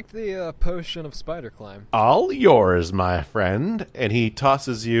 I'll take the potion of spider climb. All yours, my friend. And he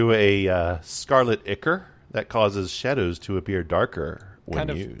tosses you a scarlet ichor that causes shadows to appear darker when kind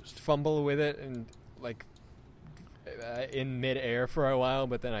of used. fumble with it and like in midair for a while,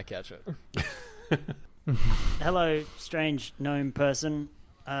 but then I catch it. Hello, strange gnome person.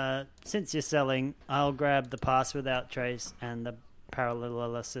 Since you're selling, I'll grab the Pass Without Trace and the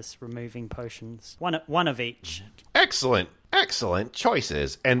Paralysis Removing Potions. One of each. Excellent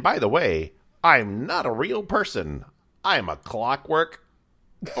choices. And by the way, I'm not a real person. I'm a clockwork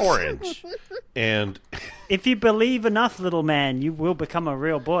orange. And If you believe enough, little man, you will become a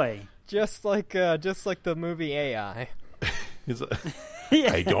real boy. just like the movie AI. he's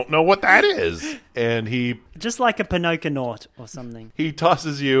I don't know what that is. And he Just like a Pinocchionaut or something.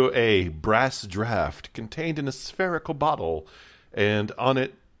 tosses you a brass draft contained in a spherical bottle, and on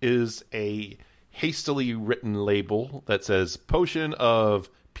it is a hastily written label that says Potion of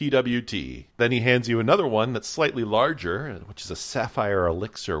PWT. Then he hands you another one that's slightly larger, which is a sapphire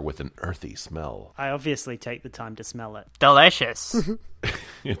elixir with an earthy smell. I obviously take the time to smell it. Delicious.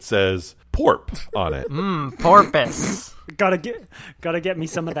 It says porp on it. Porpoise. Gotta get me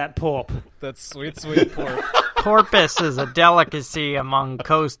some of that porp. That's sweet, sweet pork. Porpoise is a delicacy among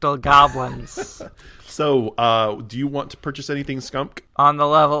coastal goblins. So, do you want to purchase anything, Skumk? On the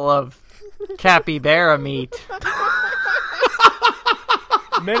level of capybara meat.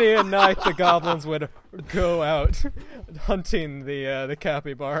 Many a night the goblins would go out hunting the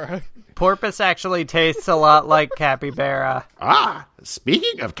capybara. Porpoise actually tastes a lot like capybara. Ah,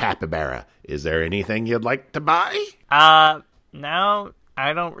 speaking of capybara, is there anything you'd like to buy? No,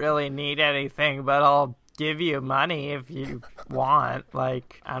 I don't really need anything, but I'll give you money if you want.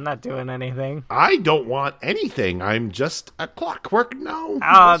 Like, I'm not doing anything. I don't want anything. I'm just a clockwork gnome.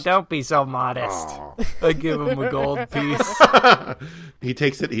 Oh, don't be so modest. Aw. I give him a gold piece. He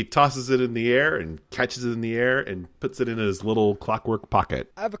takes it, he tosses it in the air and catches it in the air and puts it in his little clockwork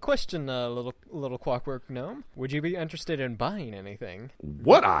pocket. I have a question, little clockwork gnome. Would you be interested in buying anything?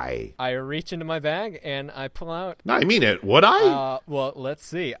 Would I? I reach into my bag and I pull out... No, I mean it. Would I? Well, let's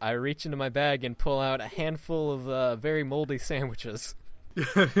see. I reach into my bag and pull out a handful of very moldy sandwiches.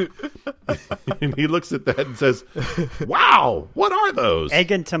 And he looks at that and says, wow, what are those? Egg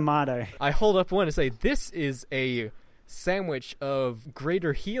and tomato. I hold up one and say, this is a sandwich of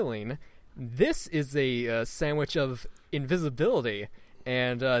greater healing. This is a sandwich of invisibility.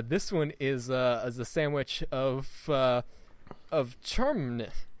 And this one is a sandwich of charm.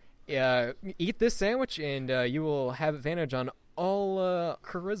 Eat this sandwich and you will have advantage on all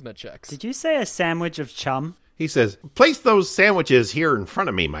charisma checks. Did you say a sandwich of chum? He says, place those sandwiches here in front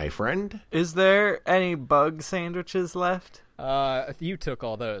of me, my friend. Is there any bug sandwiches left? You took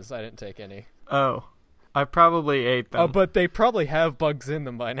all those. I didn't take any. Oh, I probably ate them. Oh, but they probably have bugs in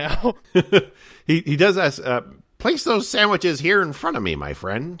them by now. He does ask, place those sandwiches here in front of me, my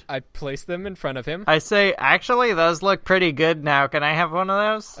friend. I place them in front of him. I say, actually, those look pretty good now. Can I have one of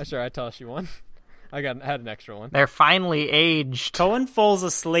those? Sure, I toss you one. I had an extra one. They're finely aged. Coen falls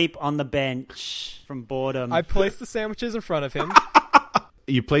asleep on the bench from boredom. I place the sandwiches in front of him.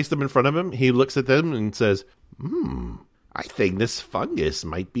 You place them in front of him. He looks at them and says, I think this fungus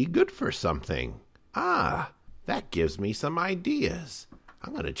might be good for something. Ah, that gives me some ideas.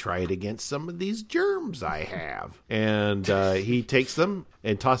 I'm going to try it against some of these germs I have. And he takes them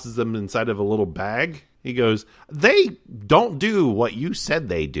and tosses them inside of a little bag. He goes, they don't do what you said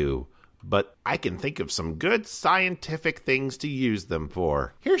they do, but I can think of some good scientific things to use them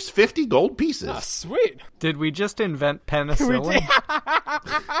for. Here's 50 gold pieces. Oh, sweet. Did we just invent penicillin?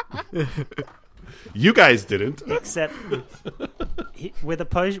 You guys didn't. Except with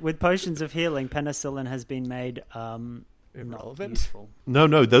potions of healing, penicillin has been made Irrelevant.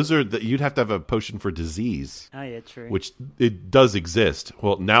 No, those are you'd have to have a potion for disease. Oh yeah, true. Which it does exist.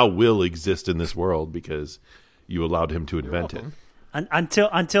 Well, now will exist in this world because you allowed him to invent it.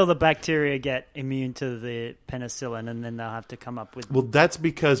 Until the bacteria get immune to the penicillin, and then they'll have to come up with... Well, that's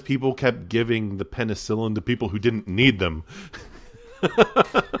because people kept giving the penicillin to people who didn't need them.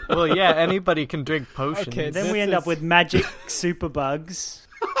 Well, yeah, anybody can drink potions. Okay, Then we end up with magic superbugs.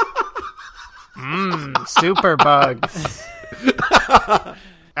 Superbugs.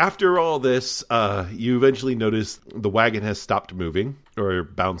 After all this, you eventually notice the wagon has stopped moving or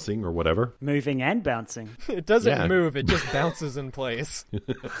bouncing or whatever. Moving and bouncing. It doesn't Yeah. move. It just bounces in place.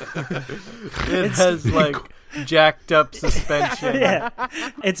 It has, like, jacked up suspension. Yeah.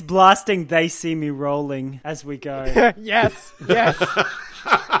 It's blasting They See Me Rolling as we go. Yes.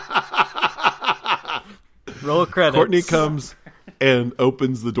 Roll credits. Courtney comes and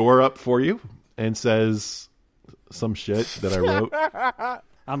opens the door up for you and says some shit that I wrote.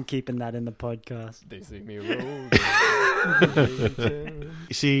 I'm keeping that in the podcast. They see me roll.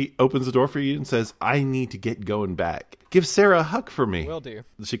 She opens the door for you and says, I need to get going back. Give Sarah a hug for me. Will do.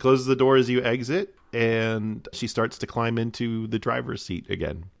 She closes the door as you exit, and she starts to climb into the driver's seat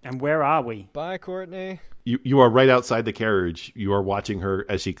again. And where are we? Bye, Courtney. You are right outside the carriage. You are watching her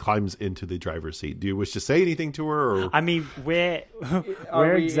as she climbs into the driver's seat. Do you wish to say anything to her? Or... I mean, where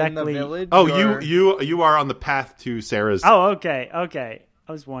Are we exactly? in the village? Oh, or- you are on the path to Sarah's Oh, okay.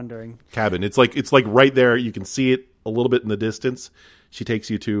 I was wondering. cabin. It's like right there. You can see it a little bit in the distance. She takes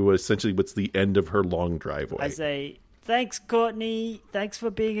you to essentially what's the end of her long driveway. I say, thanks, Courtney. Thanks for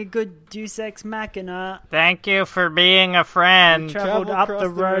being a good Deus Ex Machina. Thank you for being a friend. Traveled up the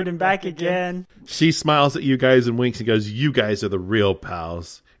road and back again. She smiles at you guys and winks and goes, "You guys are the real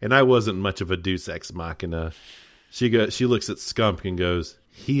pals." And I wasn't much of a Deus Ex Machina. She looks at Skumk and goes,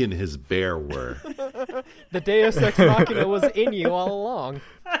 "He and his bear were." The Deus Ex Machina was in you all along.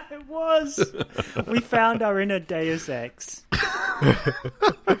 It was. We found our inner Deus Ex.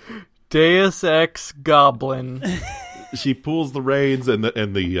 Deus Ex Goblin. She pulls the reins, and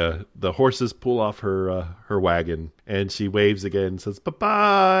the horses pull off her wagon, and she waves again and says,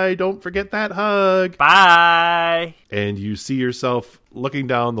 "Bye-bye, don't forget that hug." Bye. And you see yourself looking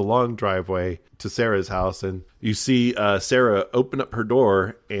down the long driveway to Sarah's house, and you see Sarah open up her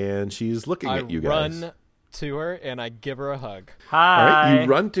door, and she's looking at you guys. I run to her, and I give her a hug. Hi. All right, you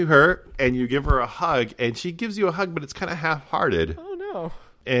run to her, and you give her a hug, and she gives you a hug, but it's kind of half-hearted. Oh, no.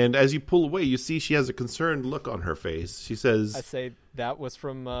 And as you pull away, you see she has a concerned look on her face. She says, I say, that was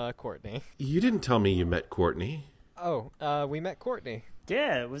from Courtney. "You didn't tell me you met Courtney." Oh, we met Courtney.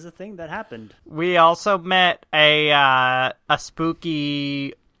 Yeah, it was a thing that happened. We also met a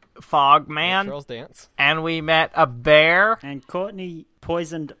spooky fog man. Charles Dance. And we met a bear And Courtney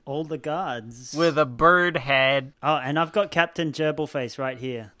poisoned all the guards. with a bird head. Oh, and I've got Captain Gerbilface right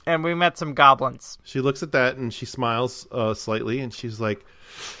here. And we met some goblins. She looks at that, and she smiles slightly, and she's like,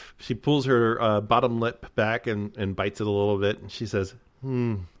 she pulls her bottom lip back and bites it a little bit, and she says,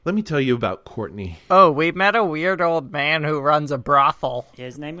 let me tell you about Courtney. Oh, we met a weird old man who runs a brothel. Yeah,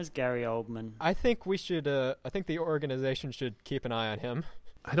 his name was Gary Oldman. I think we should, I think the organization should keep an eye on him.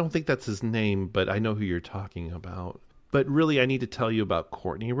 I don't think that's his name, but I know who you're talking about. But really, I need to tell you about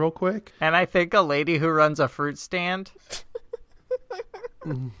Courtney real quick. And I think a lady who runs a fruit stand.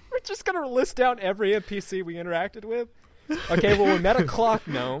 We're just going to list down every NPC we interacted with? Okay, well, we met a clock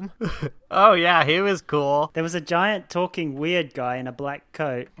gnome. Oh, yeah, he was cool. There was a giant talking weird guy in a black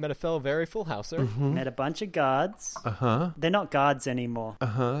coat. Met a fellow very full houser. Met a bunch of guards. Uh-huh. They're not guards anymore.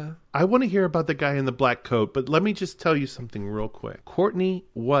 Uh-huh. I want to hear about the guy in the black coat, but let me just tell you something real quick. Courtney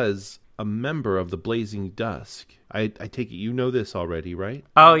was a member of the Blazing Dusk. I take it you know this already, right?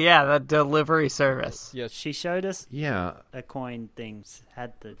 Oh, yeah, the delivery service. Yes. She showed us Yeah. a coin thing,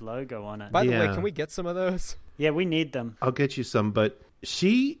 had the logo on it. By the way, Yeah. can we get some of those? Yeah, we need them. I'll get you some, but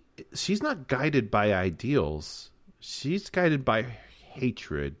she's not guided by ideals. She's guided by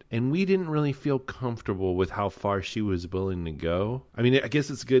hatred, and we didn't really feel comfortable with how far she was willing to go. I mean, I guess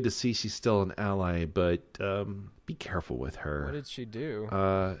it's good to see she's still an ally, but be careful with her. What did she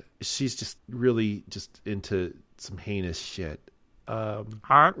do? She's just really just into some heinous shit.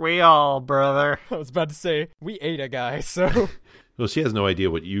 Aren't we all, brother? I was about to say, we ate a guy, so... Well, she has no idea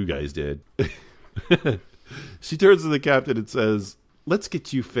what you guys did. She turns to the captain and says, "Let's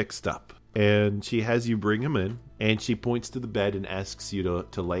get you fixed up." And she has you bring him in, and she points to the bed and asks you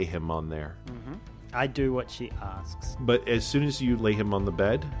to lay him on there. I do what she asks. But as soon as you lay him on the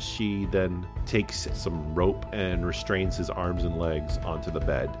bed, she then takes some rope and restrains his arms and legs onto the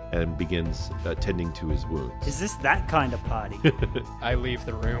bed and begins tending to his wounds. Is this that kind of party? I leave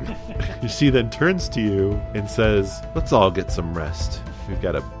the room. She then turns to you and says, "Let's all get some rest. We've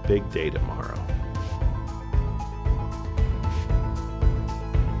got a big day tomorrow."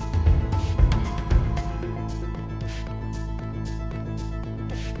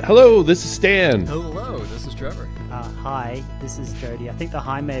 Hello, this is Stan. Hello, this is Trevor. Hi, this is Jody. I think the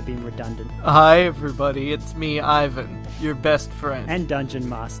hi may have been redundant. Hi, everybody. It's me, Ivan, your best friend. And Dungeon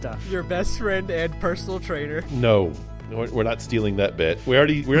Master. Your best friend and personal trainer. No, we're not stealing that bit. We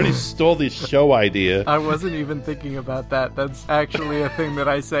already stole the show idea. I wasn't even thinking about that. That's actually a thing that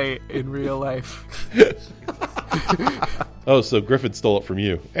I say in real life. Oh, so Griffin stole it from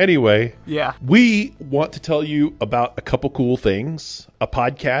you. Anyway, Yeah. we want to tell you about a couple cool things, a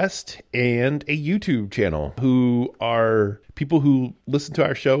podcast and a YouTube channel who are people who listen to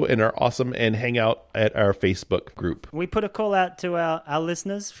our show and are awesome and hang out at our Facebook group. We put a call out to our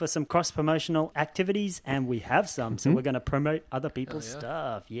listeners for some cross-promotional activities, and we have some, so we're going to promote other people's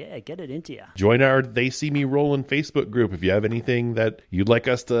stuff. Yeah, get it into you. Join our They See Me Rollin' Facebook group. If you have anything that you'd like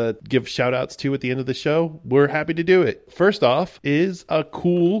us to give shout-outs to at the end of the show, we're happy to do it. First off is a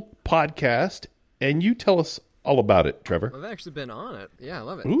cool podcast, and you tell us all about it, Trevor. I've actually been on it. Yeah, I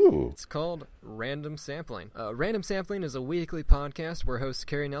love it. Ooh. It's called Random Sampling. Random Sampling is a weekly podcast where hosts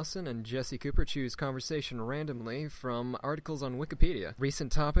Carrie Nelson and Jesse Cooper choose conversation randomly from articles on Wikipedia.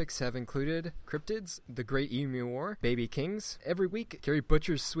 Recent topics have included cryptids, the Great Emu War, baby kings. Every week, Carrie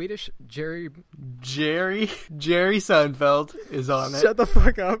butchers Swedish, Jerry Seinfeld is on it. Shut the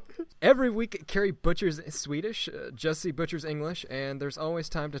fuck up. Every week, Carrie butchers Swedish, Jesse butchers English, and there's always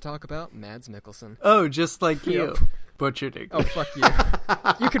time to talk about Mads Mikkelsen. Oh, just like you. Yep. Butchered it. Oh, fuck you.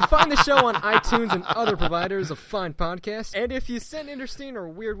 You can find the show on iTunes and other providers of fine podcasts. And if you send interesting or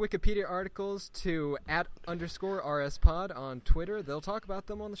weird Wikipedia articles to @_RSPod on Twitter, they'll talk about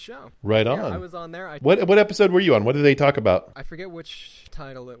them on the show. Right Yeah, on. I was on there. What episode were you on? What did they talk about? I forget which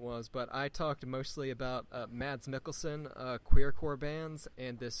title it was, but I talked mostly about Mads Mikkelsen, queercore bands,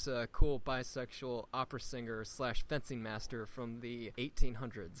 and this cool bisexual opera singer / fencing master from the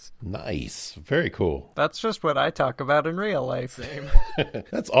 1800s. Nice. Very cool. That's just what I talk about about in real life. Same.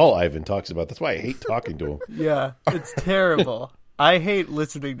 That's all Ivan talks about. That's why I hate talking to him. Yeah, it's terrible. I hate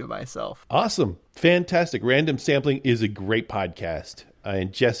listening to myself. Awesome. Fantastic. Random Sampling is a great podcast.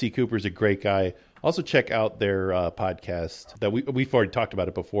 And Jesse Cooper's a great guy. Also check out their podcast that we've already talked about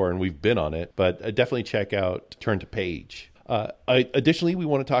it before and we've been on it, but definitely check out Turn to Page. Additionally, we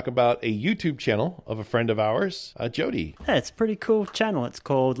want to talk about a YouTube channel of a friend of ours, Jody. Yeah, it's a pretty cool channel. It's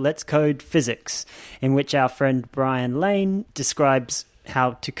called Let's Code Physics, in which our friend Brian Lane describes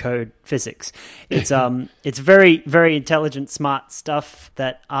how to code physics. It's very, very intelligent, smart stuff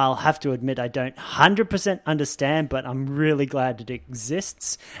that I'll have to admit I don't 100% understand, but I'm really glad it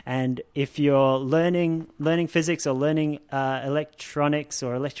exists. And if you're learning physics or learning electronics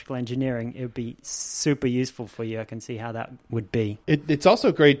or electrical engineering, it would be super useful for you. I can see how that would be. It's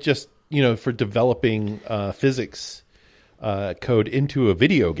also great just, for developing physics code into a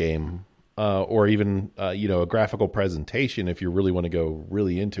video game. Or even, a graphical presentation if you really want to go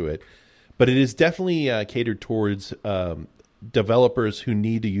really into it. But it is definitely catered towards developers who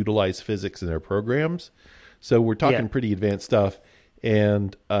need to utilize physics in their programs. So we're talking pretty advanced stuff.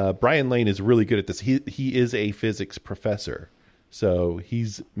 And Brian Lane is really good at this. He is a physics professor. So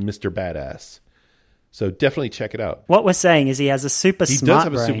he's Mr. Badass. So definitely check it out. What we're saying is he has a super smart brain. He does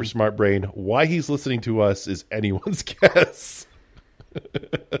have a super smart brain. Why he's listening to us is anyone's guess.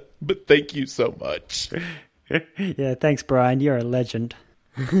 But thank you so much. Yeah, thanks, Brian. You're a legend.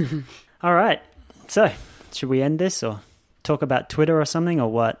 All right. So, should we end this or talk about Twitter or something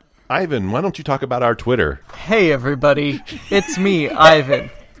or what? Ivan, why don't you talk about our Twitter? Hey, everybody. It's me, Ivan.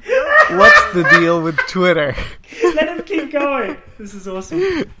 What's the deal with Twitter? Let him keep going. This is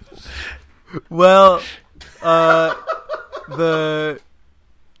awesome. Well, the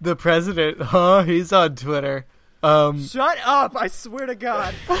president, he's on Twitter. Shut up! I swear to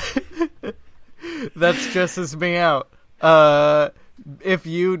God. That stresses me out. If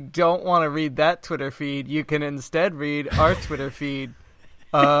you don't want to read that Twitter feed, you can instead read our Twitter feed,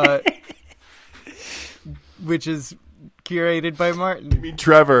 which is curated by Martin. You mean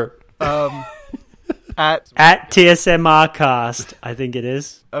Trevor? At TSMRcast, I think it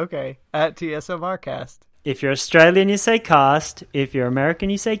is. Okay, at TSMRcast. If you're Australian, you say cast. If you're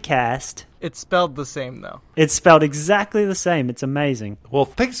American, you say cast. It's spelled the same, though. It's spelled exactly the same. It's amazing. Well,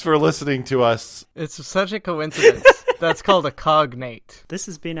 thanks for listening to us. It's such a coincidence. That's called a cognate. This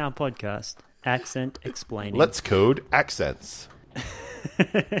has been our podcast, Accent Explaining. Let's code accents.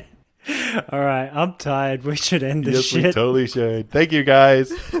 All right, I'm tired. We should end this Yes, shit. we totally should. Thank you,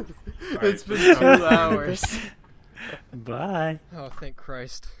 guys. It's been 2 hours. Bye. Oh, thank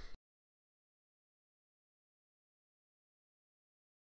Christ.